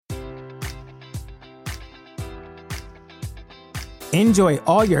Enjoy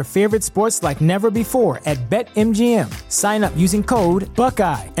all your favorite sports like never before at BetMGM. Sign up using code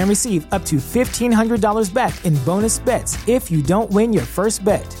Buckeye and receive up to $1,500 back in bonus bets if you don't win your first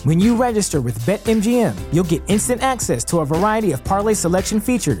bet. When you register with BetMGM, you'll get instant access to a variety of parlay selection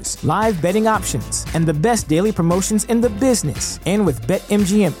features, live betting options, and the best daily promotions in the business. And with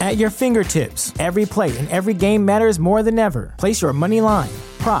BetMGM at your fingertips, every play and every game matters more than ever. Place your money line,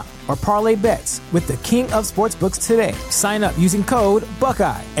 prop, or parlay bets with the king of sportsbooks today. Sign up using code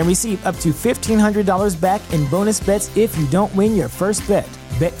Buckeye and receive up to $1,500 back in bonus bets if you don't win your first bet.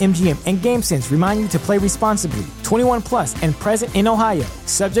 BetMGM and GameSense remind you to play responsibly. 21 plus and present in Ohio,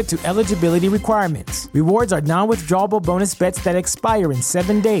 subject to eligibility requirements. Rewards are non-withdrawable bonus bets that expire in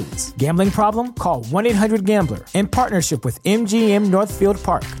 7 days. Gambling problem? Call 1-800-GAMBLER. In partnership with MGM Northfield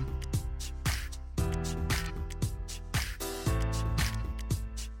Park.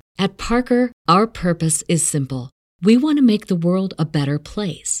 At Parker, our purpose is simple. We want to make the world a better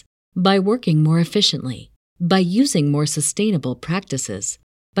place by working more efficiently, by using more sustainable practices,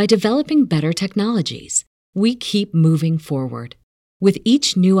 by developing better technologies. We keep moving forward. With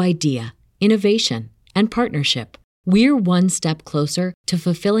each new idea, innovation, and partnership, we're one step closer to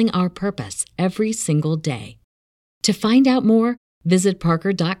fulfilling our purpose every single day. To find out more, visit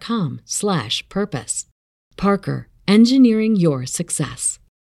parker.com/purpose. Parker, engineering your success.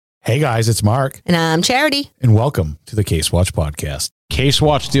 Hey guys, it's Mark. And I'm Charity. And welcome to the Case Watch Podcast. Case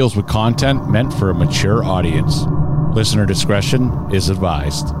Watch deals with content meant for a mature audience. Listener discretion is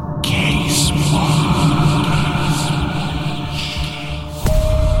advised. Case Watch.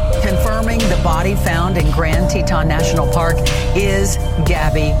 Confirming the body found in Grand Teton National Park is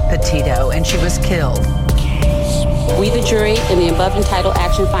Gabby Petito, and she was killed. We, the jury, in the above entitled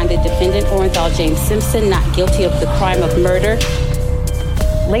action, find the defendant, Orenthal James Simpson, not guilty of the crime of murder.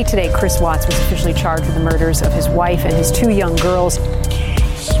 Late today, Chris Watts was officially charged with the murders of his wife and his 2 young girls.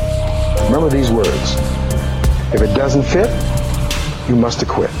 Remember these words. If it doesn't fit, you must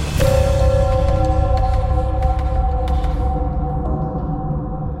acquit.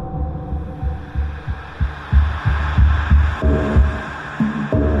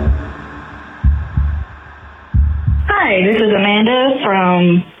 Hi, this is Amanda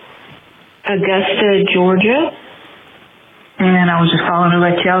from Augusta, Georgia. And I was just calling to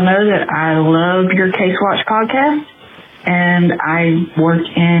let y'all know that I love your Case Watch podcast. And I work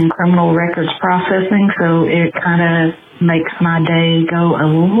in criminal records processing, so it kind of makes my day go a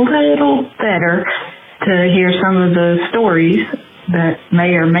little better to hear some of the stories that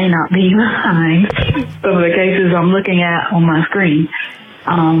may or may not be behind some of the cases I'm looking at on my screen.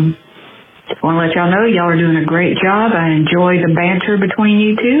 Just want to let y'all know y'all are doing a great job. I enjoy the banter between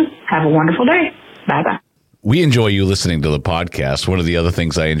you two. Have a wonderful day. Bye-bye. We enjoy you listening to the podcast. One of the other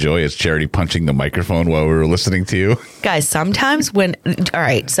things I enjoy is Charity punching the microphone while we were listening to you. Guys, sometimes all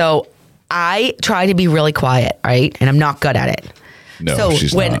right, so I try to be really quiet, right? And I'm not good at it. No, so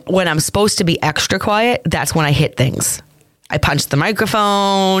she's not. When I'm supposed to be extra quiet, that's when I hit things. I punch the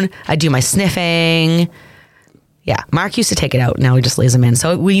microphone. I do my sniffing. Yeah, Mark used to take it out. Now he just lays them in.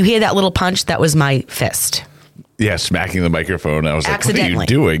 So when you hear that little punch, that was my fist. Yeah, smacking the microphone. I was like, what are you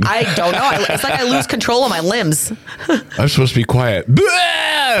doing? I don't know. It's like I lose control of my limbs. I'm supposed to be quiet.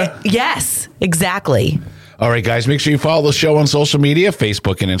 Yes, exactly. All right, guys, make sure you follow the show on social media,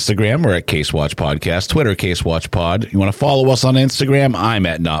 Facebook and Instagram. We're at Case Watch Podcast, Twitter, Case Watch Pod. You want to follow us on Instagram? I'm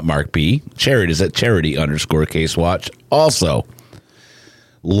at NotMarkB. Charity is at Charity_Case Watch. Also,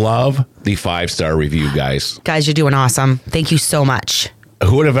 love the 5-star review, guys. Guys, you're doing awesome. Thank you so much.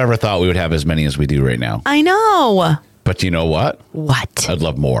 Who would have ever thought we would have as many as we do right now? I know. But you know what? What? I'd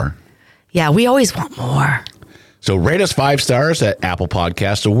love more. Yeah, we always want more. So rate us 5 stars at Apple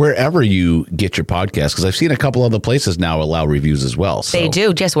Podcasts or wherever you get your podcasts, because I've seen a couple other places now allow reviews as well. So, they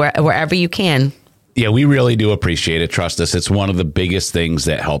do, just wherever you can. Yeah, we really do appreciate it. Trust us. It's one of the biggest things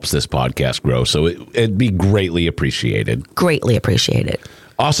that helps this podcast grow. So it'd be greatly appreciated. Greatly appreciated.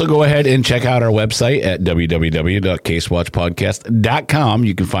 Also, go ahead and check out our website at www.casewatchpodcast.com.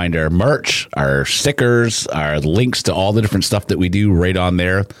 You can find our merch, our stickers, our links to all the different stuff that we do right on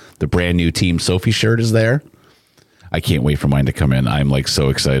there. The brand new Team Sophie shirt is there. I can't wait for mine to come in. I'm like so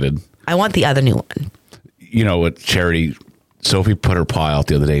excited. I want the other new one. You know what, Charity, Sophie put her paw out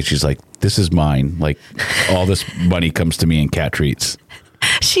the other day. She's like, this is mine. Like, all this money comes to me in cat treats.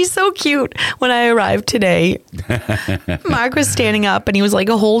 She's so cute. When I arrived today, Mark was standing up and he was like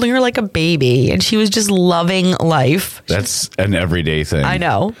holding her like a baby and she was just loving life. That's an everyday thing. I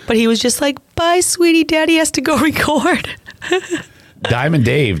know. But he was just like, bye, sweetie. Daddy has to go record. Diamond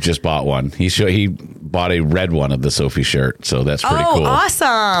Dave just bought one. He bought a red one of the Sophie shirt, so that's pretty cool.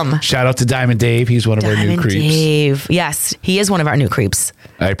 Awesome. Shout out to Diamond Dave. He's one of our new creeps. Dave. Yes, he is one of our new creeps.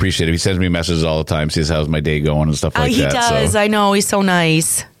 I appreciate it. He sends me messages all the time, says how's my day going and stuff like He that. does. So. I know. He's so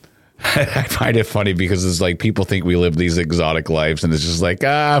nice. I find it funny because it's like people think we live these exotic lives, and it's just like,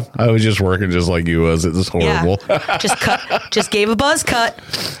 I was just working just like you was. It was horrible. Yeah. Just gave a buzz cut.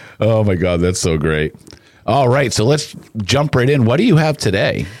 Oh my God, that's so great. All right, so let's jump right in. What do you have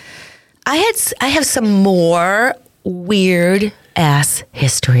today? I have some more weird ass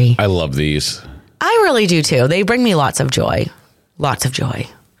history. I love these. I really do too. They bring me lots of joy. Lots of joy.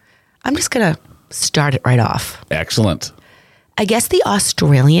 I'm just gonna start it right off. Excellent. I guess the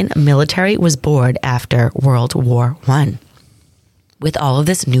Australian military was bored after World War I. With all of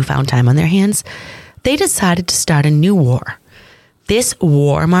this newfound time on their hands, they decided to start a new war. This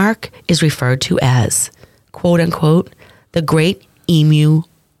war, Mark, is referred to as, quote unquote, the Great Emu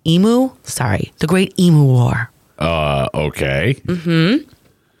War. Okay. Mm-hmm.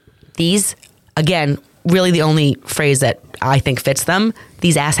 These, again, really the only phrase that I think fits them,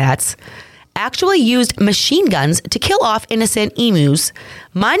 these asshats, actually used machine guns to kill off innocent emus,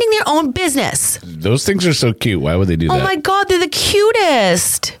 minding their own business. Those things are so cute. Why would they do that? Oh my God, they're the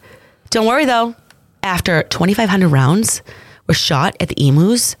cutest. Don't worry though. After 2,500 rounds were shot at the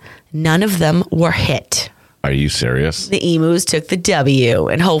emus, none of them were hit. Are you serious? The emus took the W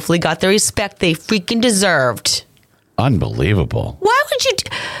and hopefully got the respect they freaking deserved. Unbelievable. Why would you?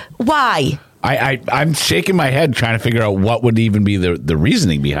 Why? I'm shaking my head trying to figure out what would even be the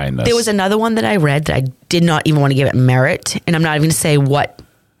reasoning behind this. There was another one that I read that I did not even want to give it merit, and I'm not even going to say what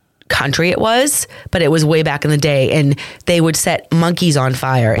country it was, but it was way back in the day, and they would set monkeys on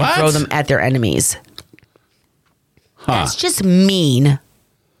fire and throw them at their enemies. That's just mean.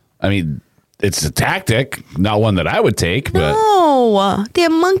 I mean, it's a tactic, not one that I would take, but no, they're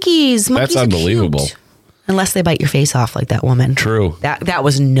monkeys. That's unbelievable. Unless they bite your face off like that woman. True. That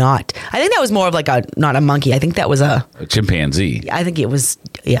was not. I think that was more of like not a monkey. I think that was a chimpanzee. I think it was,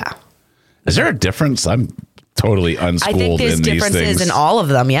 yeah. Is there a difference? I'm totally unschooled in these things. I think there's differences in all of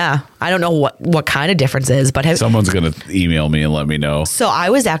them, yeah. I don't know what kind of difference is, but someone's going to email me and let me know. So I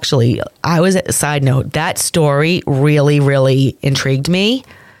was side note, that story really, really intrigued me.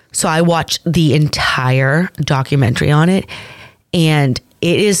 So I watched the entire documentary on it, and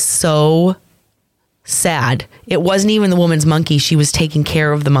it is so sad. It wasn't even the woman's monkey. She was taking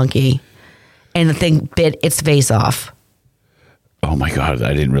care of the monkey, and the thing bit its face off. Oh my God,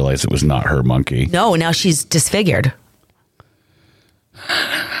 I didn't realize it was not her monkey. No, now she's disfigured.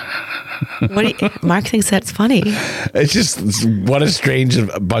 Mark thinks that's funny. It's just, what a strange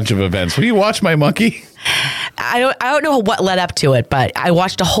bunch of events. Will you watch my monkey? I don't know what led up to it, but I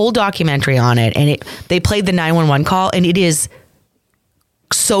watched a whole documentary on it, and they played the 911 call, and it is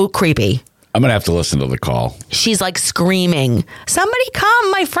so creepy. I'm going to have to listen to the call. She's like screaming, "Somebody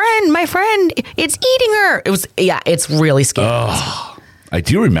come, my friend, it's eating her." It's really scary. Oh, I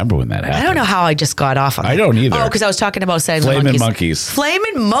do remember when that happened. I don't know how I just got off on that. I don't either. Oh, because I was talking about saying Flamin' Monkeys.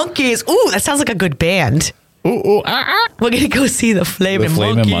 Flamin' Monkeys. Ooh, that sounds like a good band. Ooh, We're going to go see the Flamin'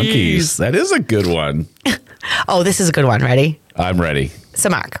 Monkeys. That is a good one. Oh, this is a good one. Ready? I'm ready. So,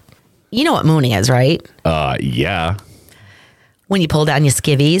 Mark, you know what mooning is, right? Yeah. When you pull down your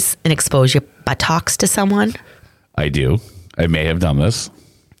skivvies and expose your buttocks to someone? I do. I may have done this.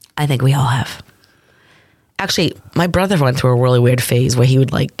 I think we all have. Actually, my brother went through a really weird phase where he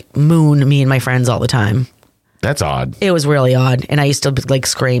would like moon me and my friends all the time. That's odd. It was really odd. And I used to like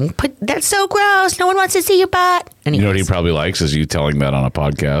scream, "But that's so gross. No one wants to see your butt." Anyways. You know what he probably likes is you telling that on a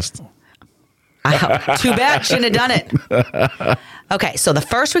podcast. Too bad. Shouldn't have done it. Okay, so the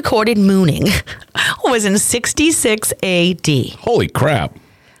first recorded mooning was in 66 AD. Holy crap.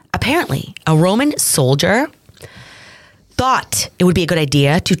 Apparently, a Roman soldier thought it would be a good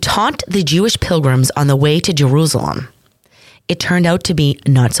idea to taunt the Jewish pilgrims on the way to Jerusalem. It turned out to be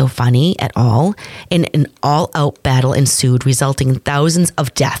not so funny at all, and an all-out battle ensued, resulting in thousands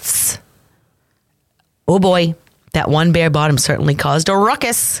of deaths. Oh boy, that one bare bottom certainly caused a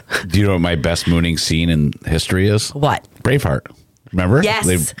ruckus. Do you know what my best mooning scene in history is? What? Braveheart. Remember? Yes.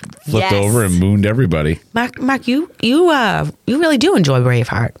 They flipped over and mooned everybody. Mark, you really do enjoy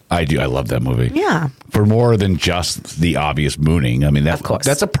Braveheart. I do. I love that movie. Yeah. For more than just the obvious mooning. I mean, of course.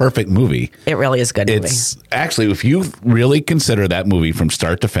 That's a perfect movie. It really is a good movie. It's actually, if you really consider that movie from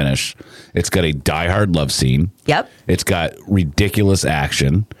start to finish, it's got a die-hard love scene. Yep. It's got ridiculous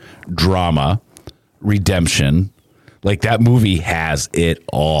action, drama, redemption. Like, that movie has it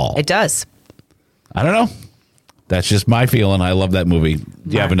all. It does. I don't know. That's just my feeling. I love that movie. Do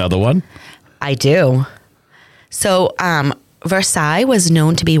you have another one? I do. So, Versailles was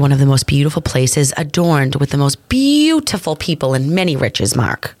known to be one of the most beautiful places, adorned with the most beautiful people and many riches,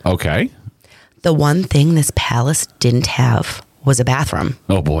 Mark. Okay. The one thing this palace didn't have was a bathroom.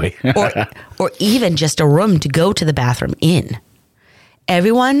 Oh, boy. or even just a room to go to the bathroom in.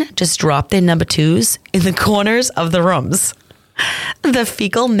 Everyone just dropped their number twos in the corners of the rooms. The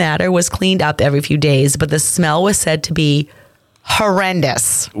fecal matter was cleaned up every few days, but the smell was said to be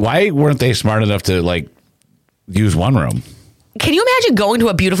horrendous. Why weren't they smart enough to, like, use one room? Can you imagine going to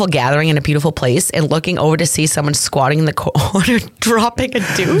a beautiful gathering in a beautiful place and looking over to see someone squatting in the corner dropping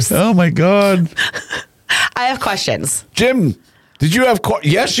a deuce? Oh, my God. I have questions. Jim, did you have corn?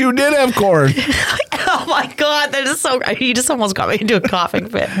 Yes, you did have corn. Oh, my God. That is so... You just almost got me into a coughing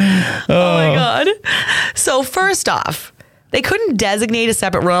fit. Oh, my God. So, first off, they couldn't designate a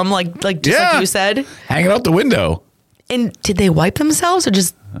separate room like you said. Hanging out the window. And did they wipe themselves or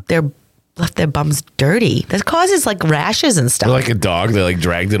just left their bums dirty? That causes like rashes and stuff. They're like a dog. They like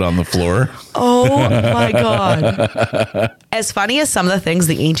dragged it on the floor. Oh my God. As funny as some of the things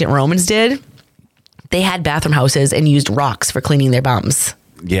the ancient Romans did, they had bathroom houses and used rocks for cleaning their bums.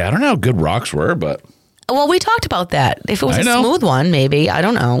 Yeah, I don't know how good rocks were, but... Well, we talked about that. If it was a smooth one, maybe. I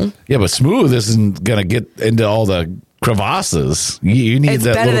don't know. Yeah, but smooth isn't going to get into all the crevasses. You need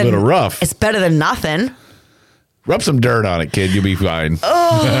that little bit of rough. It's better than nothing. Rub some dirt on it, kid. You'll be fine.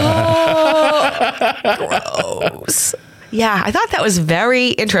 Oh, gross. Yeah, I thought that was very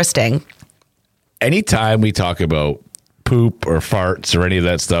interesting. Anytime we talk about poop or farts or any of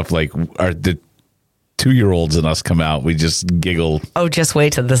that stuff, like the 2-year-olds in us come out, we just giggle. Oh, just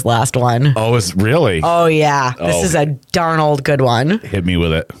wait till this last one. Oh, it's really? Oh, yeah. This is a darn old good one. Hit me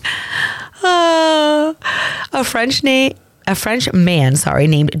with it. A French man,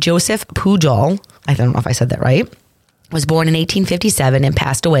 named Joseph Pujol, I don't know if I said that right, was born in 1857 and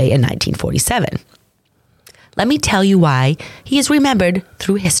passed away in 1947. Let me tell you why he is remembered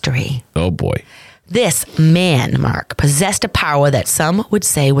through history. Oh, boy. This man, Mark, possessed a power that some would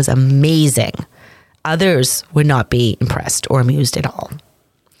say was amazing. Others would not be impressed or amused at all.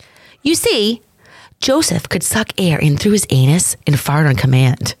 You see, Joseph could suck air in through his anus and fart on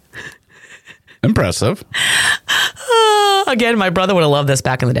command. Impressive. Again, my brother would have loved this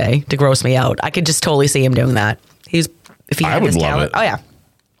back in the day to gross me out. I could just totally see him doing that. I would love it. Oh, yeah.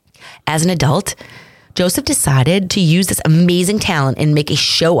 As an adult, Joseph decided to use this amazing talent and make a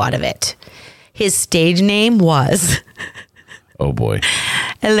show out of it. His stage name was... Oh, boy.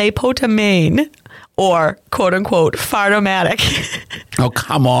 Lepotamine, or quote-unquote fartomatic. Oh,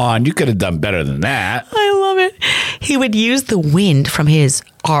 come on. You could have done better than that. I love it. He would use the wind from his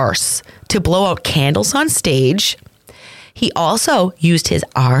arse to blow out candles on stage. He also used his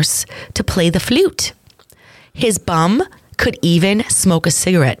arse to play the flute. His bum could even smoke a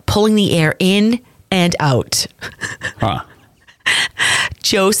cigarette, pulling the air in and out. Huh.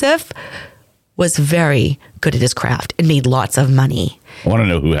 Joseph was very good at his craft and made lots of money. I want to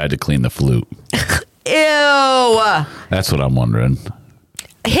know who had to clean the flute. Ew. That's what I'm wondering.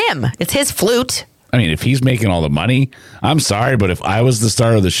 Him. It's his flute. I mean, if he's making all the money, I'm sorry, but if I was the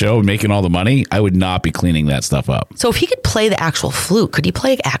star of the show making all the money, I would not be cleaning that stuff up. So if he could play the actual flute, could he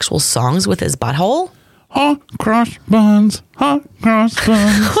play actual songs with his butthole? Hot cross buns, hot cross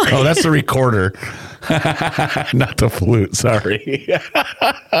buns. Oh, that's the recorder. Not the flute, sorry.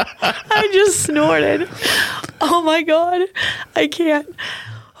 I just snorted. Oh my God. I can't.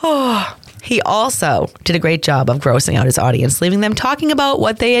 Oh. He also did a great job of grossing out his audience, leaving them talking about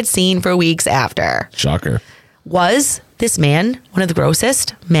what they had seen for weeks after. Shocker. Was this man one of the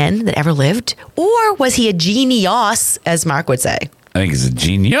grossest men that ever lived? Or was he a genius, as Mark would say? I think he's a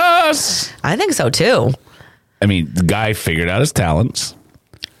genius. I think so, too. I mean, the guy figured out his talents.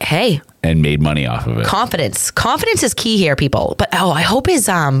 Hey. And made money off of it. Confidence. Confidence is key here, people. But, I hope his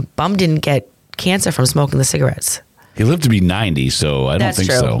bum didn't get cancer from smoking the cigarettes. He lived to be 90, so I don't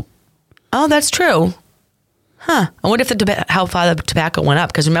think so. Oh, that's true. Huh. I wonder if how far the tobacco went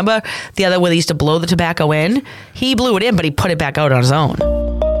up. Because remember the other way they used to blow the tobacco in? He blew it in, but he put it back out on his own.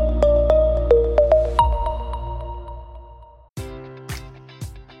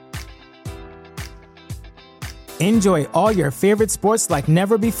 Enjoy all your favorite sports like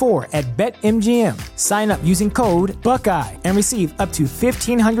never before at BetMGM. Sign up using code Buckeye and receive up to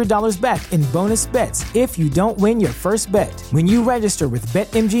 $1,500 back in bonus bets if you don't win your first bet. When you register with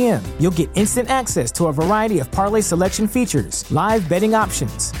BetMGM, you'll get instant access to a variety of parlay selection features, live betting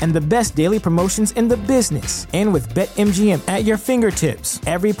options, and the best daily promotions in the business. And with BetMGM at your fingertips,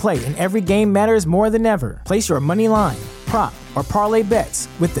 every play and every game matters more than ever. Place your money line, prop, or parlay bets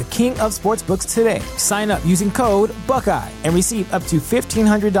with the king of sportsbooks today. Sign up using code Buckeye and receive up to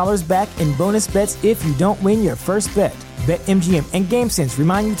 $1,500 back in bonus bets if you don't win your first bet. BetMGM and GameSense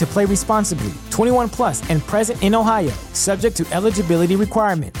remind you to play responsibly. 21 plus and present in Ohio, subject to eligibility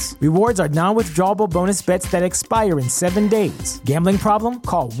requirements. Rewards are non-withdrawable bonus bets that expire in 7 days. Gambling problem?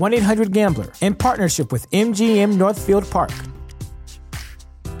 Call 1-800-GAMBLER. In partnership with MGM Northfield Park.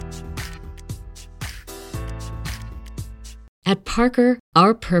 At Parker,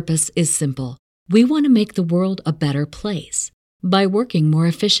 our purpose is simple. We want to make the world a better place by working more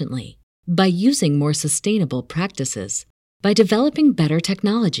efficiently, by using more sustainable practices, by developing better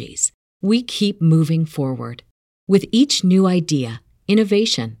technologies. We keep moving forward. With each new idea,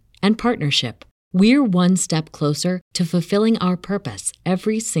 innovation, and partnership, we're one step closer to fulfilling our purpose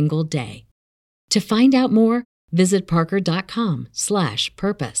every single day. To find out more, visit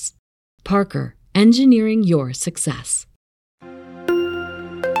parker.com/purpose. Parker, engineering your success.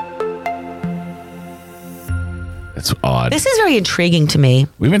 It's odd. This is very intriguing to me.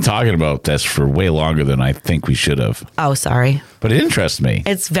 We've been talking about this for way longer than I think we should have. Oh, sorry. But it interests me.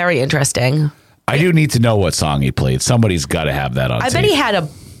 It's very interesting. I do need to know what song he played. Somebody's got to have that on tape. bet he had a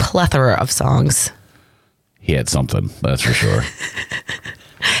plethora of songs. He had something, that's for sure.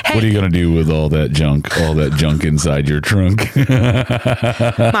 Hey. What are you going to do with all that junk inside your trunk?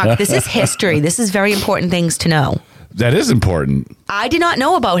 Mark, this is history. This is very important things to know. That is important. I did not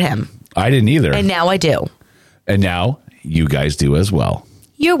know about him. I didn't either. And now I do. And now you guys do as well.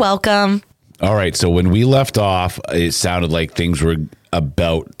 You're welcome. All right. So when we left off, it sounded like things were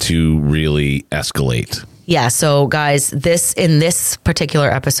about to really escalate. Yeah. So guys, in this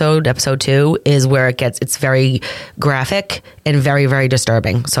particular episode 2, is where it's very graphic and very, very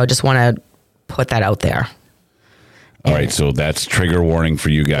disturbing. So I just want to put that out there. All right. So that's trigger warning for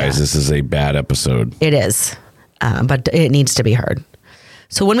you guys. Yeah. This is a bad episode. It is. But it needs to be heard.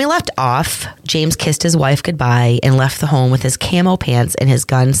 So when we left off, James kissed his wife goodbye and left the home with his camo pants and his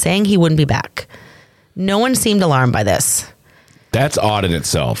gun, saying he wouldn't be back. No one seemed alarmed by this. That's odd in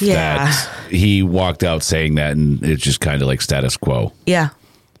itself. Yeah. That he walked out saying that, and it's just kind of like status quo. Yeah.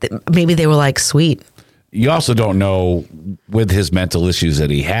 Maybe they were like, sweet. You also don't know, with his mental issues that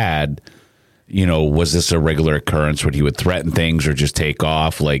he had, was this a regular occurrence where he would threaten things or just take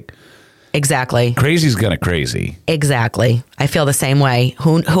off? Like, exactly. Crazy's gonna crazy. Exactly. I feel the same way.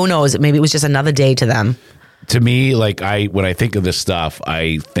 Who knows? Maybe it was just another day to them. To me, like when I think of this stuff,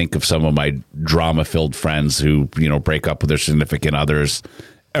 I think of some of my drama-filled friends who, break up with their significant others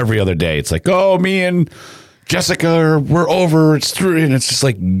every other day. It's like, oh, me and Jessica, we're over. It's through, and it's just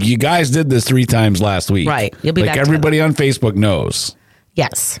like, you guys did this 3 times last week, right? You'll be like back everybody on Facebook knows.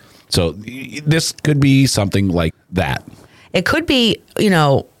 Yes. So this could be something like that. It could be,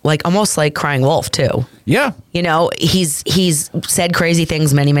 like almost like Crying Wolf too. Yeah. He's said crazy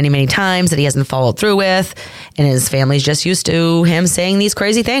things many, many, many times that he hasn't followed through with, and his family's just used to him saying these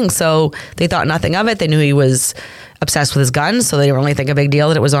crazy things. So they thought nothing of it. They knew he was obsessed with his gun, so they didn't really think a big deal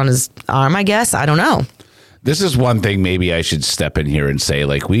that it was on his arm, I guess. I don't know. This is one thing maybe I should step in here and say,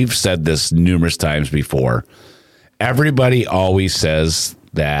 like we've said this numerous times before. Everybody always says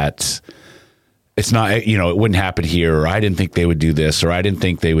that it's not, it wouldn't happen here, or I didn't think they would do this, or I didn't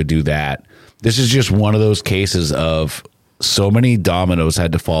think they would do that. This is just one of those cases of so many dominoes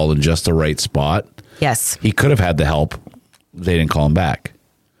had to fall in just the right spot. Yes. He could have had the help. They didn't call him back.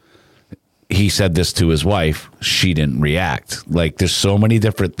 He said this to his wife. She didn't react. Like, there's so many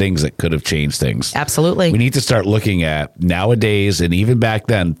different things that could have changed things. Absolutely. We need to start looking at nowadays, and even back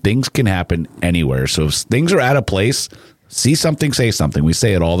then, things can happen anywhere. So if things are out of place, see something, say something. We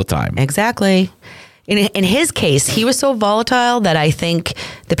say it all the time. Exactly. In his case, he was so volatile that I think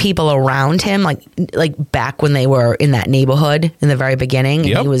the people around him, like back when they were in that neighborhood in the very beginning,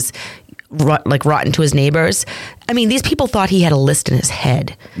 and he was rotten to his neighbors. I mean, these people thought he had a list in his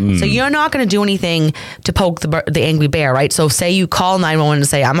head. So you're not going to do anything to poke the angry bear, right? So say you call 911 and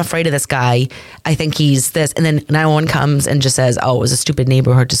say, I'm afraid of this guy. I think he's this. And then 911 comes and just says, oh, it was a stupid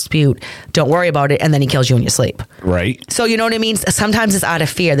neighborhood dispute. Don't worry about it. And then he kills you in your sleep. Right. So you know what I mean? Sometimes it's out of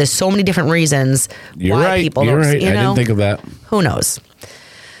fear. There's so many different reasons why people You're don't, right. I didn't think of that. Who knows?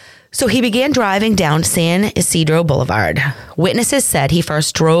 So he began driving down San Isidro Boulevard. Witnesses said he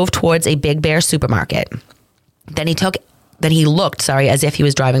first drove towards a Big Bear supermarket. Then he looked as if he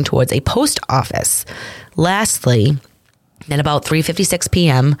was driving towards a post office. Lastly, at about 3:56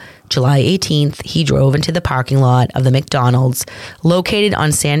 p.m., July 18th, he drove into the parking lot of the McDonald's located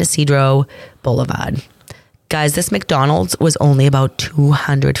on San Isidro Boulevard. Guys, this McDonald's was only about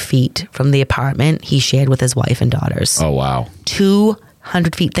 200 feet from the apartment he shared with his wife and daughters. Oh, wow.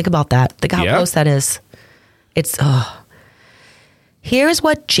 200 feet. Think about that. Think how close that is. Here's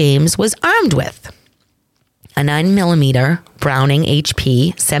what James was armed with. A 9mm Browning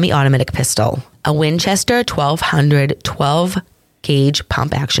HP semi-automatic pistol, a Winchester 1200 12 gauge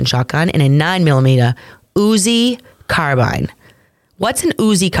pump action shotgun, and a 9mm Uzi carbine. What's an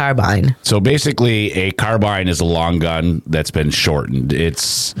Uzi carbine? So basically, a carbine is a long gun that's been shortened.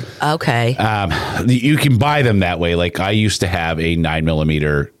 It's okay. You can buy them that way. Like I used to have a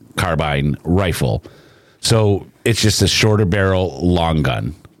 9mm carbine rifle. So it's just a shorter barrel, long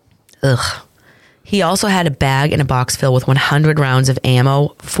gun. Ugh. He also had a bag and a box filled with 100 rounds of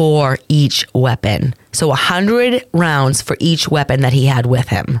ammo for each weapon. So 100 rounds for each weapon that he had with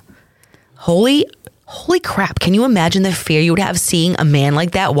him. Holy crap. Can you imagine the fear you would have seeing a man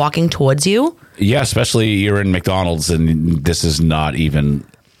like that walking towards you? Yeah, especially you're in McDonald's and this is not even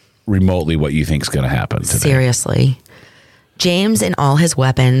remotely what you think is going to happen today. Seriously. James and all his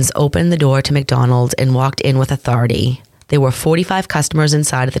weapons opened the door to McDonald's and walked in with authority. There were 45 customers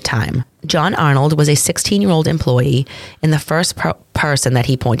inside at the time. John Arnold was a 16-year-old employee and the first person that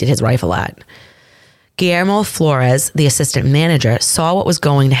he pointed his rifle at. Guillermo Flores, the assistant manager, saw what was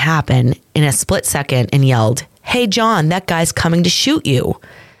going to happen in a split second and yelled, "Hey, John, that guy's coming to shoot you."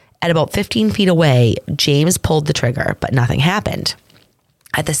 At about 15 feet away, James pulled the trigger, but nothing happened.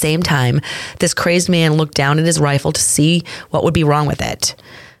 At the same time, this crazed man looked down at his rifle to see what would be wrong with it.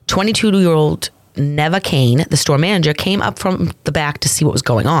 22-year-old Neva Kane, the store manager, came up from the back to see what was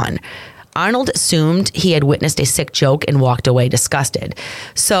going on. Arnold assumed he had witnessed a sick joke and walked away disgusted.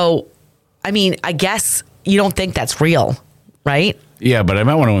 So, I mean, I guess you don't think that's real, right? Yeah, but I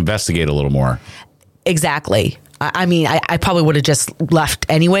might want to investigate a little more. Exactly. I mean, I probably would have just left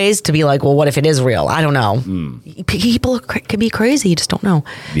anyways to be like, well, what if it is real? I don't know. People can be crazy. You just don't know.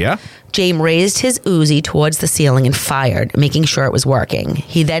 Yeah. James raised his Uzi towards the ceiling and fired, making sure it was working.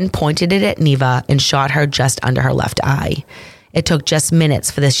 He then pointed it at Neva and shot her just under her left eye. It took just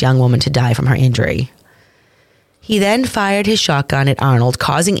minutes for this young woman to die from her injury. He then fired his shotgun at Arnold,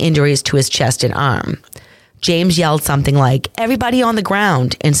 causing injuries to his chest and arm. James yelled something like, "Everybody on the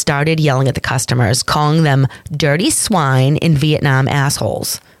ground," and started yelling at the customers, calling them dirty swine and Vietnam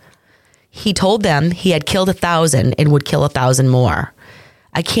assholes. He told them he had killed 1,000 and would kill 1,000 more.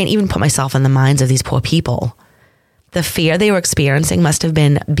 I can't even put myself in the minds of these poor people. The fear they were experiencing must have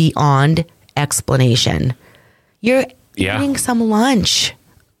been beyond explanation. You're eating some lunch.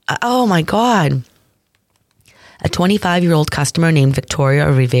 Oh my God. A 25-year-old customer named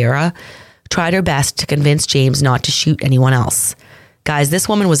Victoria Rivera tried her best to convince James not to shoot anyone else. Guys, this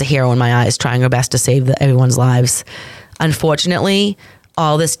woman was a hero in my eyes, trying her best to save everyone's lives. Unfortunately,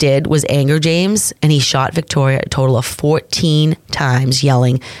 all this did was anger James, and he shot Victoria a total of 14 times,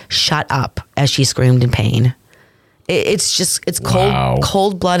 yelling, "Shut up," as she screamed in pain. It's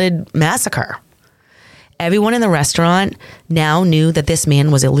cold-blooded massacre. Everyone in the restaurant now knew that this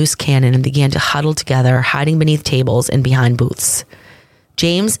man was a loose cannon and began to huddle together, hiding beneath tables and behind booths.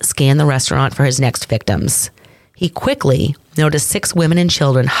 James scanned the restaurant for his next victims. He quickly noticed 6 women and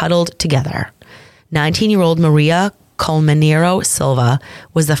children huddled together. 19-year-old Maria Colmenero Silva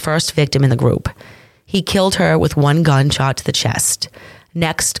was the first victim in the group. He killed her with 1 gunshot to the chest.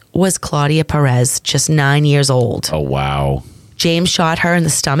 Next was Claudia Perez, just 9 years old. Oh, wow. James shot her in the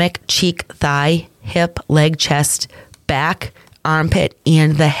stomach, cheek, thigh, hip, leg, chest, back, armpit,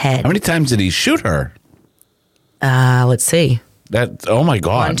 and the head. How many times did he shoot her? Let's see. Oh my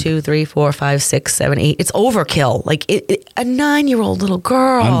God. 1, 2, 3, 4, 5, 6, 7, 8. It's overkill. Like a 9-year-old little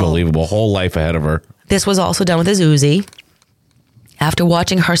girl. Unbelievable. Whole life ahead of her. This was also done with his Uzi. After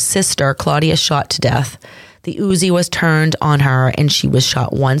watching her sister, Claudia, shot to death, the Uzi was turned on her and she was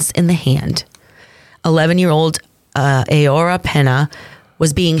shot once in the hand. 11-year-old Aora Pena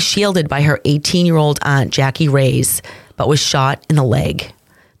was being shielded by her 18-year-old aunt, Jackie Reyes, but was shot in the leg.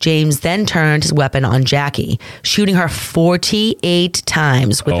 James then turned his weapon on Jackie, shooting her 48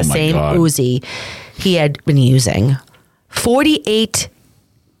 times with the same Uzi he had been using. 48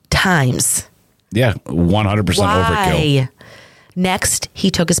 times. Yeah, 100% overkill. Next,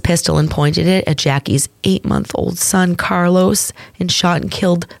 he took his pistol and pointed it at Jackie's 8-month-old son, Carlos, and shot and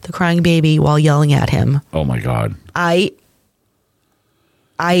killed the crying baby while yelling at him. Oh my God.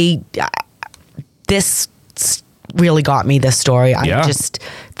 This really got me, this story.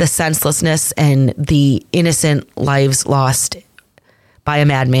 The senselessness and the innocent lives lost by a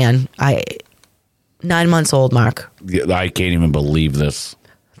madman. 9 months old, Mark. I can't even believe this.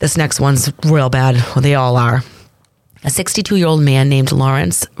 This next one's real bad. Well, they all are. A 62-year-old man named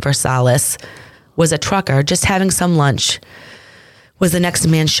Lawrence Versalis was a trucker just having some lunch. Was the next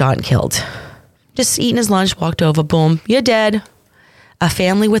man shot and killed. Just eating his lunch, walked over, boom, you're dead. A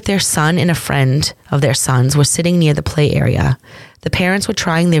family with their son and a friend of their son's were sitting near the play area. The parents were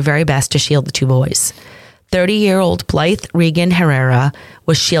trying their very best to shield the 2 boys. 30-year-old Blythe Regan Herrera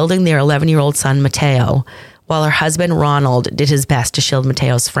was shielding their 11-year-old son, Mateo, while her husband, Ronald, did his best to shield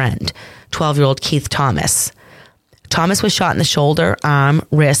Mateo's friend, 12-year-old Keith Thomas. Thomas was shot in the shoulder, arm,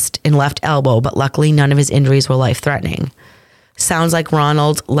 wrist, and left elbow, but luckily none of his injuries were life-threatening. Sounds like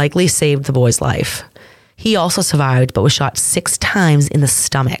Ronald likely saved the boy's life. He also survived, but was shot 6 times in the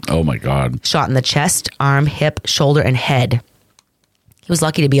stomach. Oh, my God. Shot in the chest, arm, hip, shoulder, and head. He was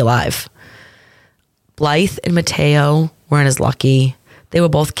lucky to be alive. Blythe and Mateo weren't as lucky. They were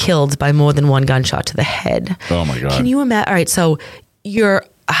both killed by more than one gunshot to the head. Oh, my God. Can you imagine? All right, so you're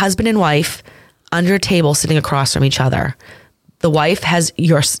a husband and wife under a table sitting across from each other. The wife has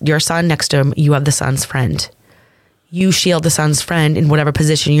your son next to him. You have the son's friend. You shield the son's friend in whatever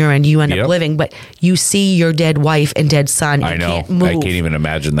position you're in. You end up living, but you see your dead wife and dead son. I know. Can't move. I can't even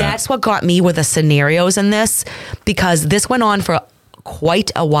imagine that. That's what got me with the scenarios in this, because this went on for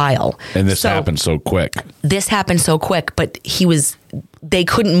quite a while. And this happened so quick. This happened so quick, but they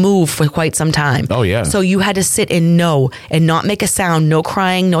couldn't move for quite some time. Oh, yeah. So you had to sit and know and not make a sound, no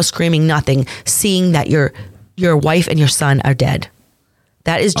crying, no screaming, nothing, seeing that your wife and your son are dead.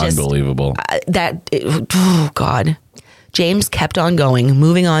 That is just unbelievable. Oh, God. James kept on going,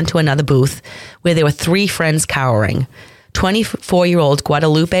 moving on to another booth where there were 3 friends cowering. 24-year-old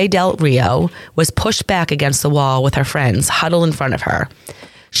Guadalupe Del Rio was pushed back against the wall with her friends huddled in front of her.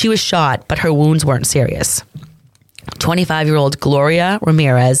 She was shot, but her wounds weren't serious. 25-year-old Gloria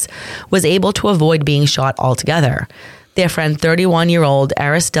Ramirez was able to avoid being shot altogether. Their friend, 31-year-old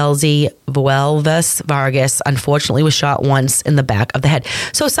Aristelzi Vuelvas Vargas, unfortunately was shot once in the back of the head.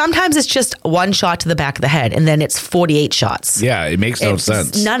 So sometimes it's just one shot to the back of the head, and then it's 48 shots. Yeah, it makes no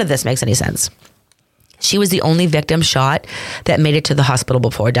sense. None of this makes any sense. She was the only victim shot that made it to the hospital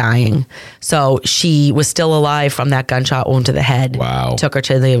before dying. So she was still alive from that gunshot wound to the head. Wow. Took her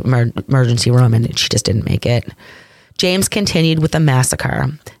to the emergency room, and she just didn't make it. James continued with the massacre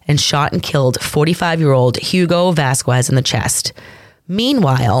and shot and killed 45-year-old Hugo Vasquez in the chest.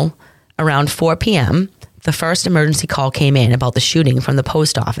 Meanwhile, around 4 p.m., the first emergency call came in about the shooting from the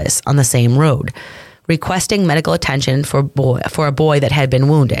post office on the same road, requesting medical attention for a boy that had been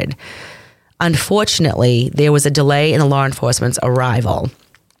wounded. Unfortunately, there was a delay in the law enforcement's arrival.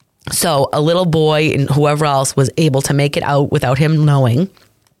 So a little boy and whoever else was able to make it out without him knowing.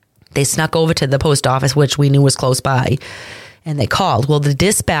 They snuck over to the post office, which we knew was close by, and they called. Well, the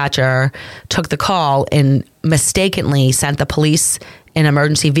dispatcher took the call and mistakenly sent the police and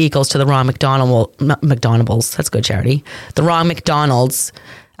emergency vehicles to the wrong McDonald's. That's good, Charity. The wrong McDonald's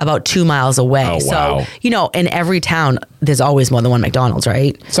about 2 miles away. Oh, wow. So, in every town, there's always more than one McDonald's,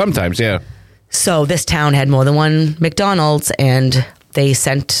 right? Sometimes, yeah. So this town had more than one McDonald's, and they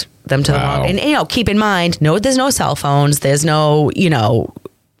sent them to the wrong. And, keep in mind, there's no cell phones. There's no,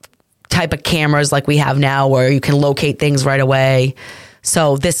 type of cameras like we have now where you can locate things right away.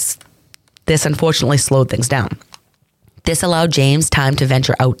 So this unfortunately slowed things down. This allowed James time to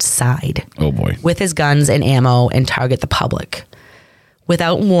venture outside. Oh boy. With his guns and ammo and target the public.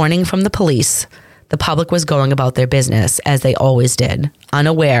 Without warning from the police, the public was going about their business as they always did,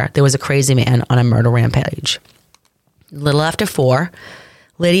 unaware there was a crazy man on a murder rampage. A little after 4,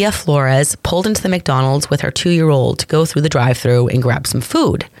 Lydia Flores pulled into the McDonald's with her 2-year-old to go through the drive-thru and grab some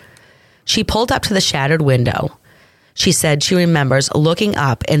food. She pulled up to the shattered window. She said she remembers looking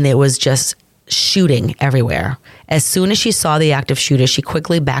up and there was just shooting everywhere. As soon as she saw the active shooter, she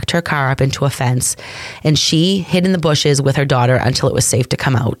quickly backed her car up into a fence and she hid in the bushes with her daughter until it was safe to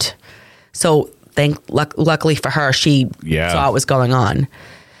come out. So luckily for her, she saw what was going on.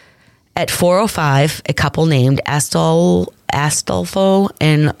 At 4:05, a couple named Astolfo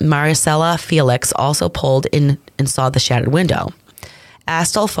and Maricela Felix also pulled in and saw the shattered window.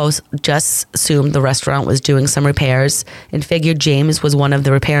 Astolfo just assumed the restaurant was doing some repairs and figured James was one of the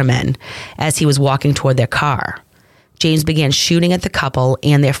repairmen as he was walking toward their car. James began shooting at the couple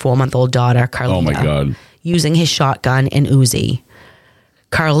and their 4-month-old daughter, Carlita, oh my God, using his shotgun and Uzi.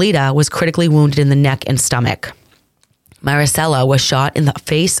 Carlita was critically wounded in the neck and stomach. Maricela was shot in the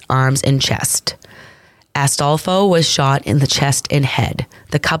face, arms, and chest. Astolfo was shot in the chest and head.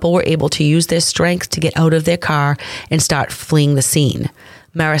 The couple were able to use their strength to get out of their car and start fleeing the scene.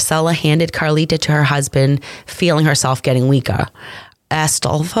 Maricela handed Carlita to her husband, feeling herself getting weaker.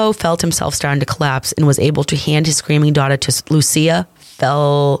 Astolfo felt himself starting to collapse and was able to hand his screaming daughter to Lucia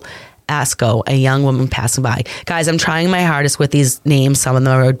Velasco, a young woman passing by. Guys, I'm trying my hardest with these names. Some of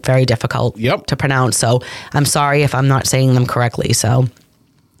them are very difficult to pronounce, so I'm sorry if I'm not saying them correctly. So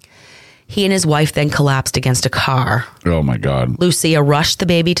he and his wife then collapsed against a car. Oh, my God. Lucia rushed the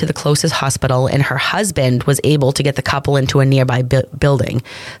baby to the closest hospital, and her husband was able to get the couple into a nearby building.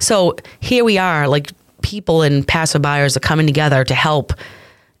 So here we are, like people and passerbyers are coming together to help,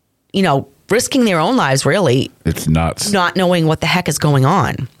 risking their own lives, really. It's nuts. Not knowing what the heck is going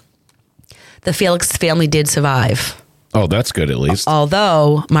on. The Felix family did survive. Oh, that's good at least.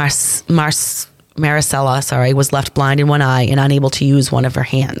 Although Maricela, was left blind in one eye and unable to use one of her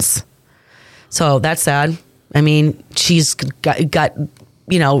hands. So that's sad. I mean, she's got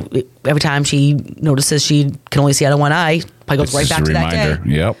every time she notices she can only see out of one eye, probably goes right back to that day.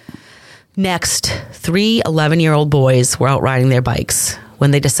 Yep. Next, 3 11-year-old boys were out riding their bikes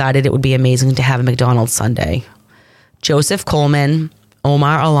when they decided it would be amazing to have a McDonald's sundae. Joseph Coleman,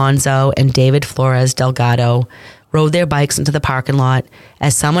 Omar Alonso, and David Flores Delgado rode their bikes into the parking lot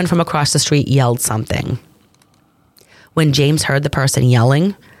as someone from across the street yelled something. When James heard the person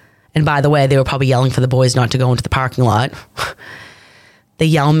yelling, and by the way, they were probably yelling for the boys not to go into the parking lot, the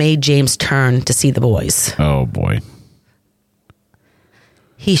yell made James turn to see the boys. Oh, boy.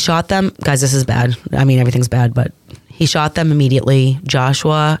 He shot them. Guys, this is bad. I mean, everything's bad, but he shot them immediately.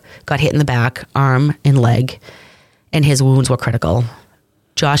 Joshua got hit in the back, arm, and leg, and his wounds were critical.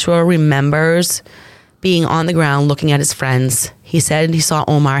 Joshua remembers being on the ground looking at his friends. He said he saw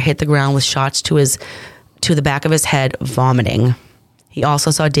Omar hit the ground with shots to the back of his head, vomiting. He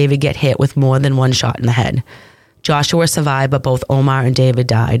also saw David get hit with more than one shot in the head. Joshua survived, but both Omar and David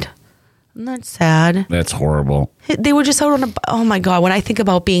died. Isn't that sad? That's horrible. They were just out on oh my God, when I think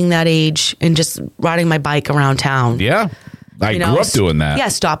about being that age and just riding my bike around town. Yeah. I grew up doing that. Yeah,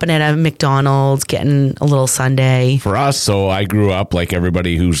 stopping at a McDonald's, getting a little sundae. For us, so I grew up, like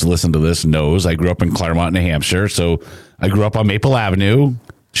everybody who's listened to this knows, I grew up in Claremont, New Hampshire. So I grew up on Maple Avenue.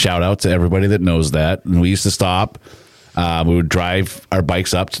 Shout out to everybody that knows that. And we used to stop. We would drive our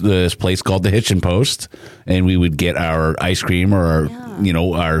bikes up to this place called the Hitchin Post, and we would get our ice cream or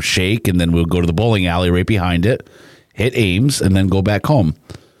our shake, and then we would go to the bowling alley right behind it, hit Ames, and then go back home.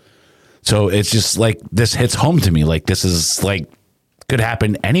 So it's just like, this hits home to me. Like, this is like, could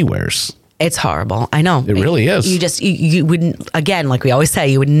happen anywheres. It's horrible. I know. It really is. You wouldn't, again, like we always say,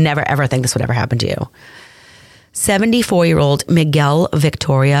 you would never ever think this would ever happen to you. 74-year-old Miguel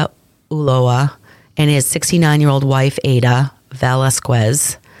Victoria Ulloa and his 69-year-old wife, Ada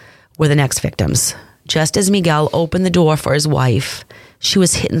Velasquez, were the next victims. Just as Miguel opened the door for his wife, she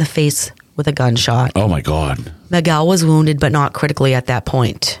was hit in the face with a gunshot. Oh, my God. Miguel was wounded, but not critically at that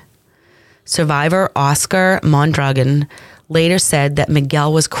point. Survivor Oscar Mondragon later said that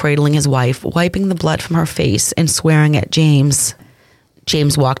Miguel was cradling his wife, wiping the blood from her face and swearing at James.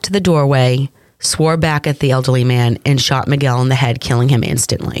 James walked to the doorway, swore back at the elderly man, and shot Miguel in the head, killing him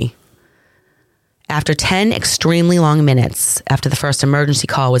instantly. After 10 extremely long minutes after the first emergency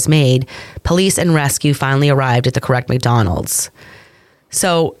call was made, police and rescue finally arrived at the correct McDonald's.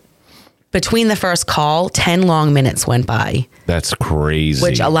 So between the first call, 10 long minutes went by. That's crazy.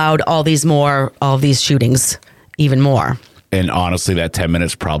 Which allowed all these shootings even more. And honestly, that 10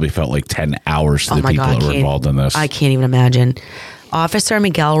 minutes probably felt like 10 hours to the people that were involved in this. I can't even imagine. Officer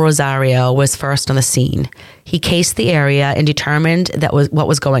Miguel Rosario was first on the scene. He cased the area and determined what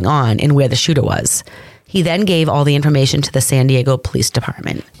was going on and where the shooter was. He then gave all the information to the San Diego Police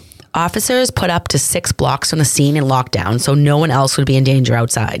Department. Officers put up to 6 blocks from the scene in lockdown so no one else would be in danger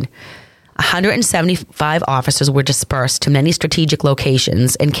outside. 175 officers were dispersed to many strategic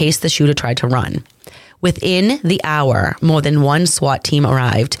locations in case the shooter tried to run. Within the hour, more than one SWAT team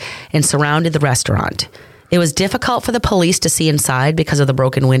arrived and surrounded the restaurant. It was difficult for the police to see inside because of the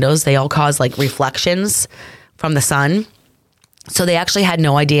broken windows. They all caused like reflections from the sun. So they actually had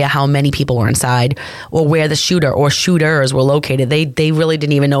no idea how many people were inside or where the shooter or shooters were located. They really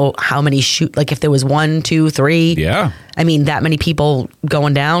didn't even know how many if there was 1, 2, 3. Yeah. I mean, that many people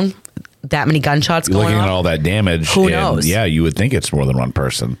going down, that many gunshots going looking off. At all that damage. Who knows? Yeah, you would think it's more than one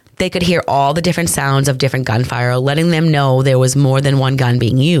person. They could hear all the different sounds of different gunfire, letting them know there was more than one gun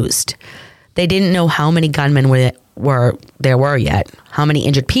being used. They didn't know how many gunmen there were yet, how many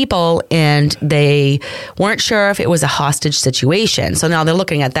injured people, and they weren't sure if it was a hostage situation. So now they're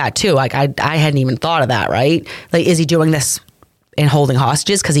looking at that too. Like I hadn't even thought of that, right? Like, is he doing this and holding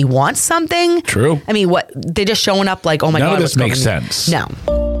hostages because he wants something? True. I mean, what? They're just showing up like, oh my God. None of this makes sense. No.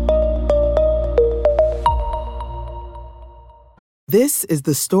 This is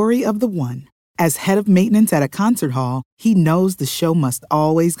the story of the one. As head of maintenance at a concert hall, he knows the show must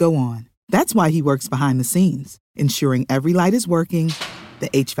always go on. That's why he works behind the scenes, ensuring every light is working, the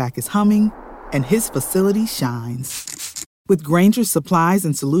HVAC is humming, and his facility shines. With Grainger's supplies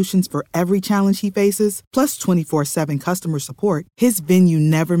and solutions for every challenge he faces, plus 24/7 customer support, his venue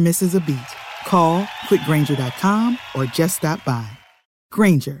never misses a beat. Call quickgrainger.com or just stop by.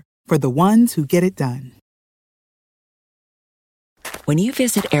 Grainger, for the ones who get it done. When you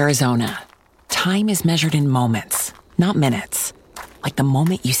visit Arizona, time is measured in moments, not minutes. Like the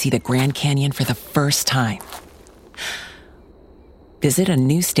moment you see the Grand Canyon for the first time. Visit a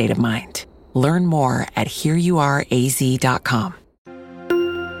new state of mind. Learn more at hereyouareaz.com.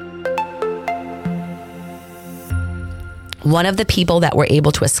 One of the people that were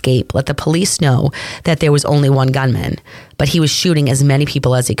able to escape let the police know that there was only one gunman, but he was shooting as many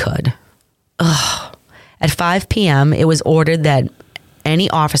people as he could. Ugh. At 5 p.m., it was ordered that any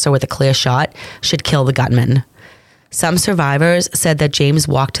officer with a clear shot should kill the gunman. Some survivors said that James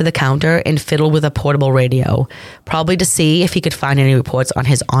walked to the counter and fiddled with a portable radio, probably to see if he could find any reports on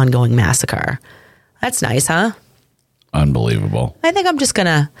his ongoing massacre. That's nice, huh? Unbelievable. I think I'm just going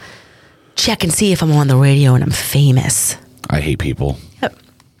to check and see if I'm on the radio and I'm famous. I hate people. Yep.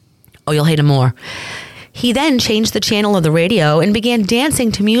 Oh, you'll hate him more. He then changed the channel of the radio and began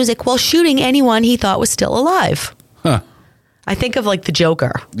dancing to music while shooting anyone he thought was still alive. Huh. I think of like the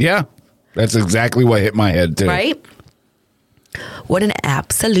Joker. Yeah. That's exactly what hit my head too. Right? What an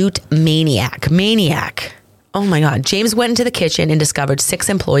absolute maniac. Oh my God. James went into the kitchen and discovered 6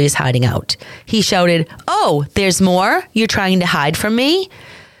 employees hiding out. He shouted, "Oh, there's more? You're trying to hide from me?"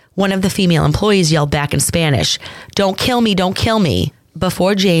 One of the female employees yelled back in Spanish, "Don't kill me, don't kill me."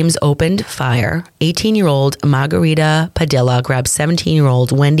 Before James opened fire, 18-year-old Margarita Padilla grabbed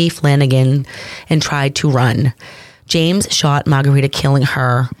 17-year-old Wendy Flanagan and tried to run. James shot Margarita, killing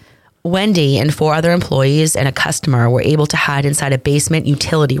her. Wendy and 4 other employees and a customer were able to hide inside a basement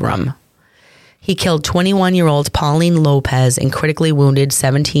utility room. He killed 21-year-old Pauline Lopez and critically wounded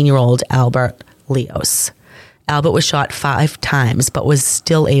 17-year-old Albert Leos. Albert was shot 5 times, but was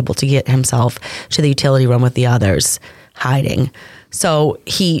still able to get himself to the utility room with the others, hiding. So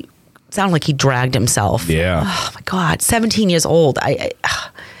he sounded like he dragged himself. Yeah. Oh my God, 17 years old.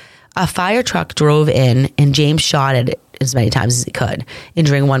 A fire truck drove in and James shot it as many times as he could,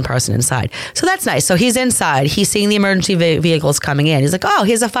 injuring one person inside. So that's nice. So he's inside. He's seeing the emergency vehicles coming in. He's like, "Oh,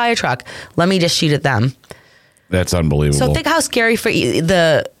 here's a fire truck. Let me just shoot at them." That's unbelievable. So think how scary for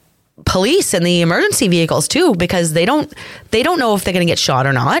the police and the emergency vehicles too, because they don't know if they're going to get shot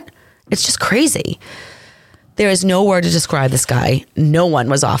or not. It's just crazy. There is no word to describe this guy. No one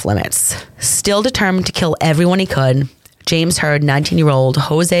was off limits. Still determined to kill everyone he could, James heard 19-year-old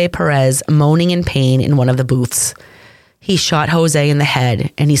Jose Perez moaning in pain in one of the booths. He shot Jose in the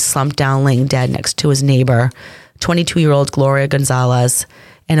head and he slumped down laying dead next to his neighbor, 22-year-old Gloria Gonzalez,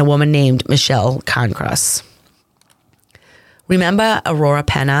 and a woman named Michelle Cancras. Remember Aurora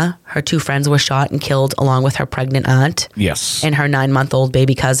Pena? Her 2 friends were shot and killed along with her pregnant aunt. Yes. And her 9-month-old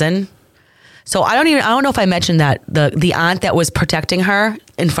baby cousin. So I don't know if I mentioned that the aunt that was protecting her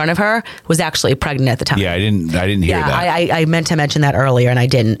in front of her was actually pregnant at the time. Yeah, I didn't hear that. I meant to mention that earlier and I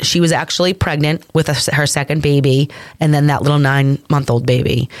didn't. She was actually pregnant with her second baby and then that little 9-month-old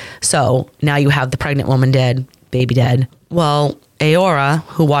baby. So now you have the pregnant woman dead, baby dead. Well, Aora,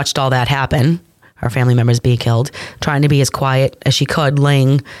 who watched all that happen, her family members being killed, trying to be as quiet as she could,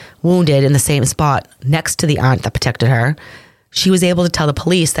 laying wounded in the same spot next to the aunt that protected her, she was able to tell the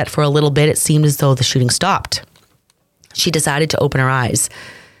police that for a little bit it seemed as though the shooting stopped. She decided to open her eyes.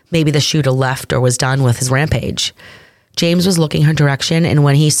 Maybe the shooter left or was done with his rampage. James was looking her direction, and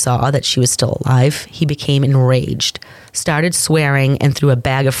when he saw that she was still alive, he became enraged, started swearing, and threw a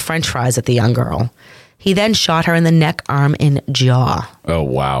bag of French fries at the young girl. He then shot her in the neck, arm, and jaw. Oh,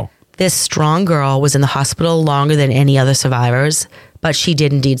 wow. This strong girl was in the hospital longer than any other survivors, but she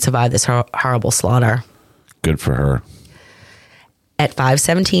did indeed survive this horrible slaughter. Good for her. At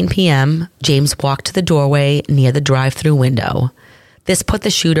 5:17 p.m., James walked to the doorway near the drive-through window. This put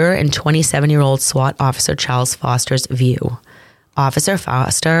the shooter in 27-year-old SWAT officer Charles Foster's view. Officer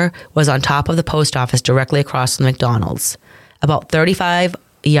Foster was on top of the post office directly across from the McDonald's, about 35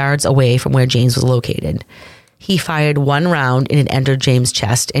 yards away from where James was located. He fired 1 round and it entered James'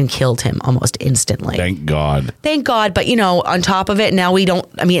 chest and killed him almost instantly. Thank God. Thank God. But, on top of it, now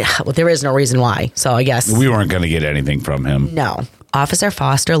there is no reason why. So I guess we weren't going to get anything from him. No. Officer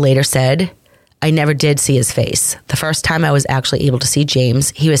Foster later said, "I never did see his face. The first time I was actually able to see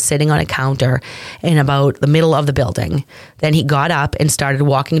James, he was sitting on a counter in about the middle of the building. Then he got up and started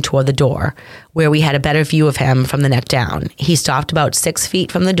walking toward the door, where we had a better view of him from the neck down. He stopped about 6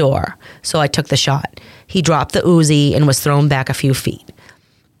 feet from the door, so I took the shot. He dropped the Uzi and was thrown back a few feet.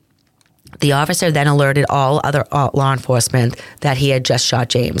 The officer then alerted all other law enforcement that he had just shot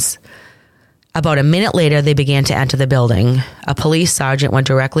James. About a minute later, they began to enter the building. A police sergeant went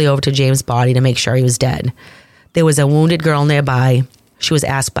directly over to James' body to make sure he was dead. There was a wounded girl nearby. She was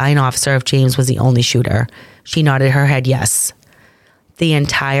asked by an officer if James was the only shooter. She nodded her head yes. The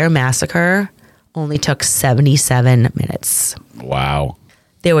entire massacre only took 77 minutes. Wow.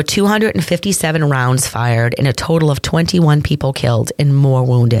 There were 257 rounds fired and a total of 21 people killed and more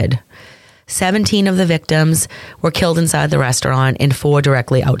wounded. 17 of the victims were killed inside the restaurant and 4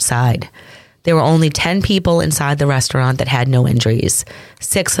 directly outside. There were only 10 people inside the restaurant that had no injuries.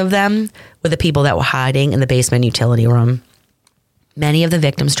 6 of them were the people that were hiding in the basement utility room. Many of the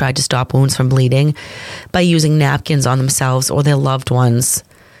victims tried to stop wounds from bleeding by using napkins on themselves or their loved ones.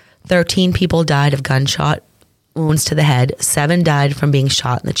 13 people died of gunshot wounds to the head. 7 died from being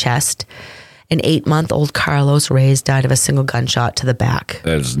shot in the chest. An 8-month-old Carlos Reyes died of a single gunshot to the back.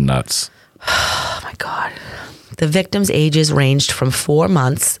 That is nuts. Oh my God. The victims' ages ranged from 4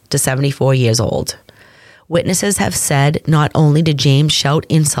 months to 74 years old. Witnesses have said not only did James shout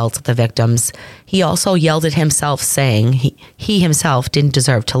insults at the victims, he also yelled at himself, saying he himself didn't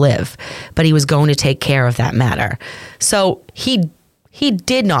deserve to live, but he was going to take care of that matter. So he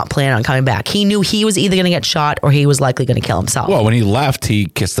did not plan on coming back. He knew he was either going to get shot or he was likely going to kill himself. Well, when he left, he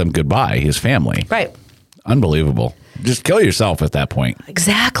kissed them goodbye, his family. Right. Unbelievable. Just kill yourself at that point.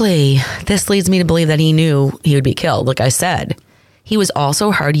 Exactly. This leads me to believe that he knew he would be killed, like I said. He was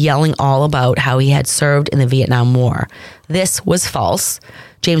also heard yelling all about how he had served in the Vietnam War. This was false.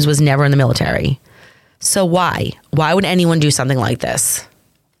 James was never in the military. So why? Why would anyone do something like this?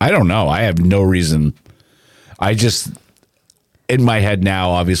 I don't know. I have no reason. I just, in my head now,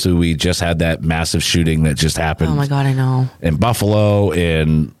 obviously we just had that massive shooting that just happened. Oh my God, I know. In Buffalo,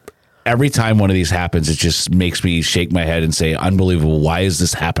 and every time one of these happens, it just makes me shake my head and say, unbelievable. Why is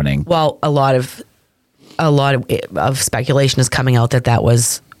this happening? Well, a lot of speculation is coming out that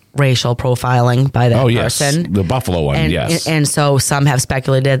was racial profiling by that person. Yes, the Buffalo one, yes. And so some have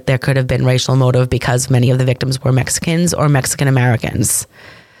speculated there could have been racial motive because many of the victims were Mexicans or Mexican Americans.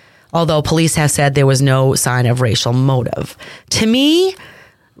 Although police have said there was no sign of racial motive. To me,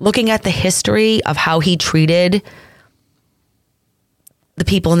 looking at the history of how he treated the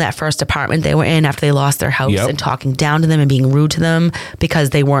people in that first apartment they were in after they lost their house, and talking down to them and being rude to them because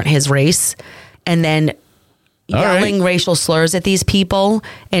they weren't his race, and then yelling racial slurs at these people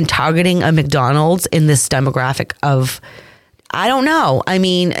and targeting a McDonald's in this demographic of, I don't know. I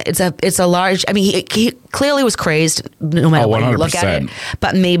mean, it's a large, I mean, he clearly was crazed no matter what you look at it,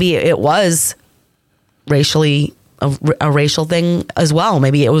 but maybe it was racially a racial thing as well.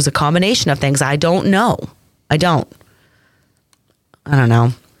 Maybe it was a combination of things. I don't know. I don't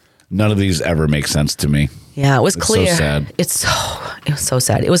know. None of these ever make sense to me. Yeah, it was clear. So sad. It was so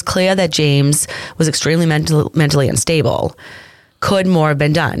sad. It was clear that James was extremely mentally unstable. Could more have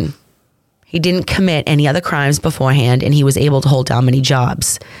been done? He didn't commit any other crimes beforehand, and he was able to hold down many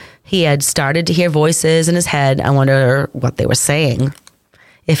jobs. He had started to hear voices in his head. I wonder what they were saying.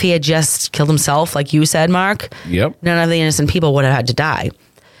 If he had just killed himself, like you said, Mark, none of the innocent people would have had to die.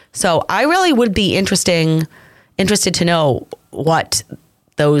 So I really would be interested to know what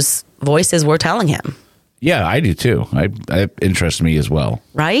those voices were telling him. Yeah, I do too. It interests me as well.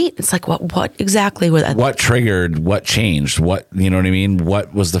 Right? It's like, what exactly was that? What triggered, what changed, what, you know what I mean?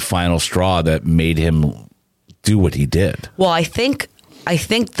 What was the final straw that made him do what he did? Well, I think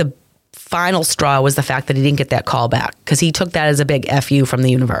the final straw was the fact that he didn't get that call back, because he took that as a big FU from the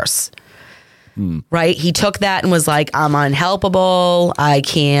universe. Right? He took that and was like, I'm unhelpable. I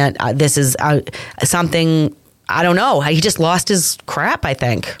can't, this is something, I don't know. He just lost his crap, I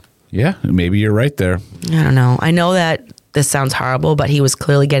think. Yeah, maybe you're right there. I don't know. I know that this sounds horrible, but he was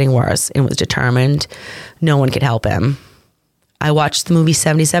clearly getting worse and was determined. No one could help him. I watched the movie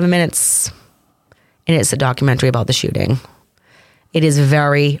 77 Minutes, and it's a documentary about the shooting. It is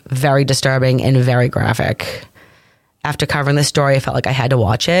very, very disturbing and very graphic. After covering this story, I felt like I had to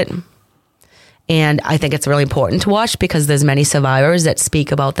watch it. And I think it's really important to watch because there's many survivors that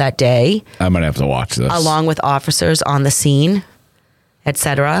speak about that day. I'm going to have to watch this. Along with officers on the scene,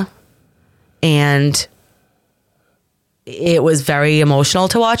 etc. And it was very emotional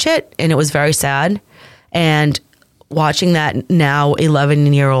to watch it, and it was very sad. And watching that now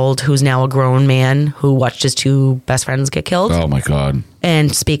 11-year-old who's now a grown man who watched his 2 best friends get killed. Oh my God.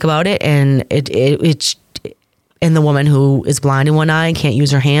 And speak about it, and it's and the woman who is blind in one eye and can't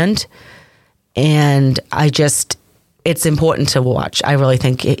use her hand. And it's important to watch. I really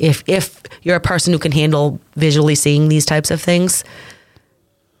think if you're a person who can handle visually seeing these types of things,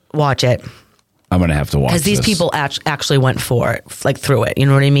 watch it. I'm going to have to watch this. Because these people actually went for it, like through it. You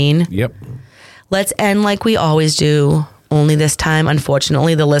know what I mean? Yep. Let's end like we always do. Only this time,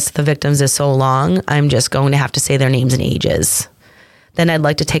 unfortunately, the list of the victims is so long, I'm just going to have to say their names and ages. Then I'd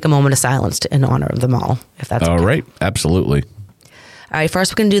like to take a moment of silence in honor of them all, if that's all okay. Right. Absolutely. All right.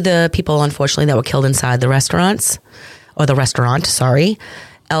 First, we're going to do the people, unfortunately, that were killed inside the restaurant. Elsa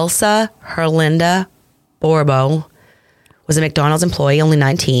Herlinda Borbo was a McDonald's employee, only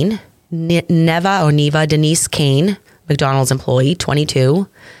 19. Neva Denise Kane, McDonald's employee, 22.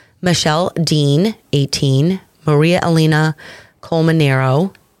 Michelle Dean, 18. Maria Elena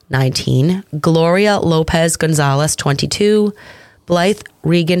Colmenero, 19. Gloria Lopez Gonzalez, 22. Blythe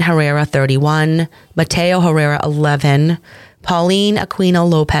Regan Herrera, 31. Mateo Herrera, 11. Pauline Aquino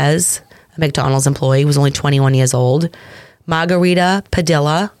Lopez, a McDonald's employee, was only 21 years old. Margarita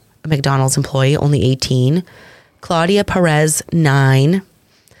Padilla, a McDonald's employee, only 18. Claudia Perez, 9.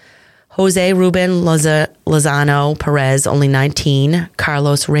 Jose Ruben Lozano Perez, only 19.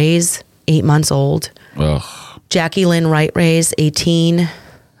 Carlos Reyes, 8 months old. Ugh. Jackie Lynn Wright Reyes, 18.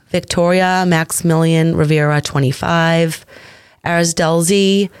 Victoria Maximilian Rivera, 25.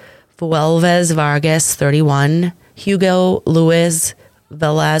 Arisdelzi Vuelvez Vargas, 31. Hugo Luis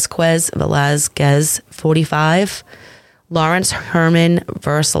Velazquez, 45. Lawrence Herman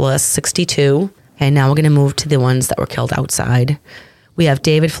Versalis, 62. And now we're going to move to the ones that were killed outside. We have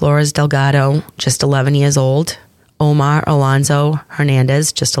David Flores Delgado, just 11 years old. Omar Alonso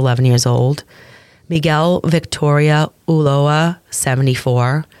Hernandez, just 11 years old. Miguel Victoria Ulloa,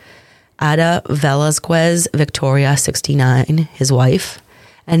 74. Ada Velazquez Victoria, 69, his wife.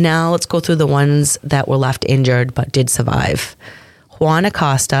 And now let's go through the ones that were left injured but did survive. Juan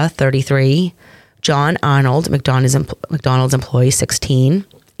Acosta, 33. John Arnold, McDonald's employee, 16.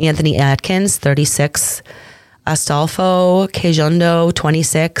 Anthony Atkins, 36. Astolfo Quejondo,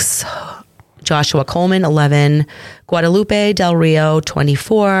 26. Joshua Coleman, 11. Guadalupe Del Rio,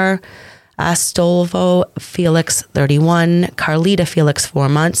 24. Astolfo Felix, 31. Carlita Felix, 4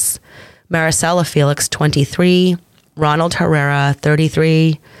 months. Maricela Felix, 23. Ronald Herrera,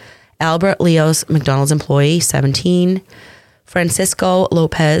 33. Albert Leos, McDonald's employee, 17. Francisco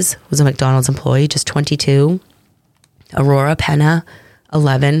Lopez was a McDonald's employee, just 22. Aurora Pena,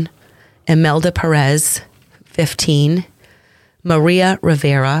 11. Imelda Perez, 15. Maria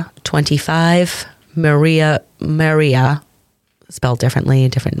Rivera, 25. Maria, spelled differently, a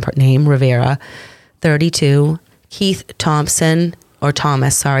different name, Rivera, 32. Keith Thomas,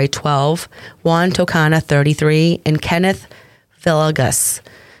 12. Juan Tocana, 33. And Kenneth Villegas,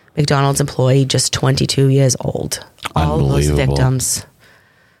 McDonald's employee, just 22 years old. All those victims.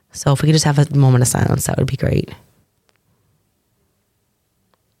 So if we could just have a moment of silence, that would be great.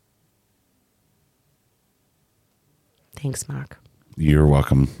 Thanks, Mark. You're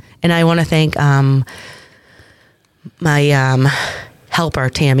welcome. And I want to thank my helper,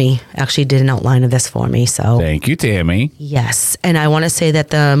 Tammy, actually did an outline of this for me. So thank you, Tammy. Yes. And I want to say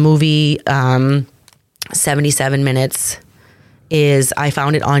that the movie 77 Minutes I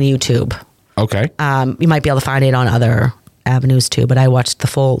found it on YouTube. Okay. You might be able to find it on other avenues too, but I watched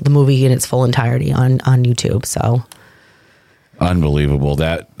the movie in its full entirety on YouTube. So unbelievable.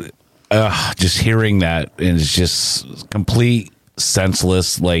 That just hearing that is just complete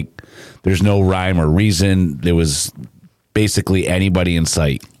senseless. Like there's no rhyme or reason. There was basically anybody in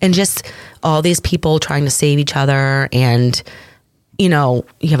sight. And just all these people trying to save each other. And, you know,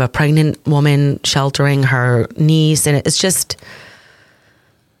 you have a pregnant woman sheltering her niece, and it's just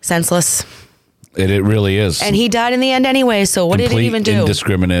senseless. It really is. And he died in the end anyway. So what did he even do?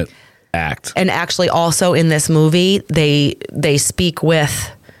 Indiscriminate act. And actually also in this movie, they speak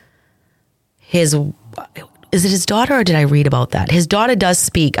with his, is it his daughter, or did I read about that? His daughter does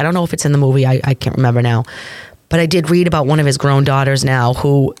speak. I don't know if it's in the movie. I can't remember now. But I did read about one of his grown daughters now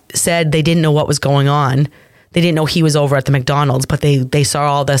who said they didn't know what was going on. They didn't know he was over at the McDonald's, but they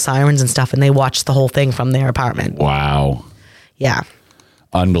saw all the sirens and stuff, and they watched the whole thing from their apartment. Wow. Yeah.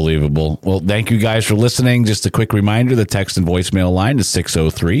 Unbelievable. Well, thank you guys for listening. Just a quick reminder, the text and voicemail line is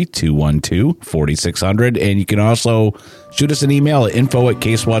 603-212-4600. And you can also shoot us an email at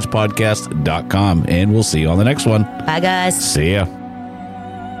info@casewatchpodcast.com. And we'll see you on the next one. Bye, guys. See ya.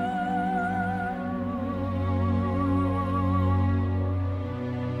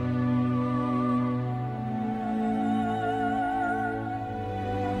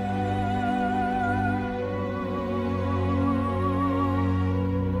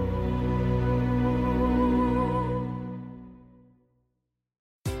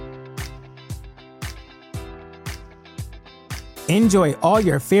 Enjoy all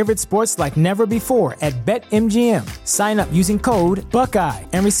your favorite sports like never before at BetMGM. Sign up using code Buckeye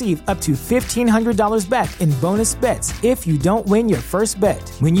and receive up to $1,500 back in bonus bets if you don't win your first bet.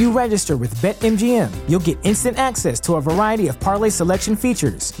 When you register with BetMGM, you'll get instant access to a variety of parlay selection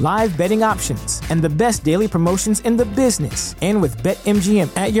features, live betting options, and the best daily promotions in the business. And with BetMGM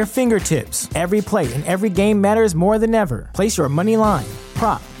at your fingertips, every play and every game matters more than ever. Place your money line,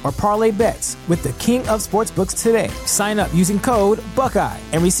 prop or parlay bets with the king of sportsbooks today. Sign up using code Buckeye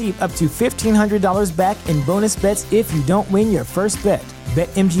and receive up to $1,500 back in bonus bets if you don't win your first bet.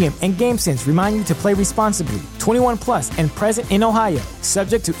 BetMGM and GameSense remind you to play responsibly. 21 plus and present in Ohio,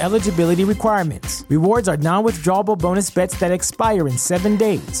 subject to eligibility requirements. Rewards are non-withdrawable bonus bets that expire in 7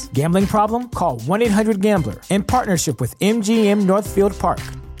 days. Gambling problem? Call 1-800-GAMBLER in partnership with MGM Northfield Park.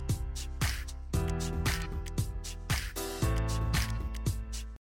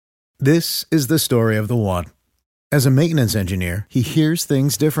 This is the story of the one. As a maintenance engineer, he hears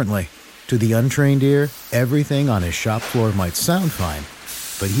things differently. To the untrained ear, everything on his shop floor might sound fine,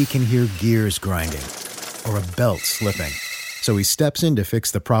 but he can hear gears grinding or a belt slipping. So he steps in to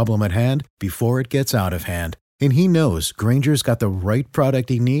fix the problem at hand before it gets out of hand. And he knows Grainger's got the right product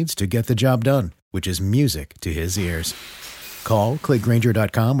he needs to get the job done, which is music to his ears. Call, click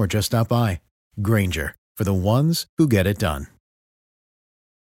Grainger.com, or just stop by. Grainger, for the ones who get it done.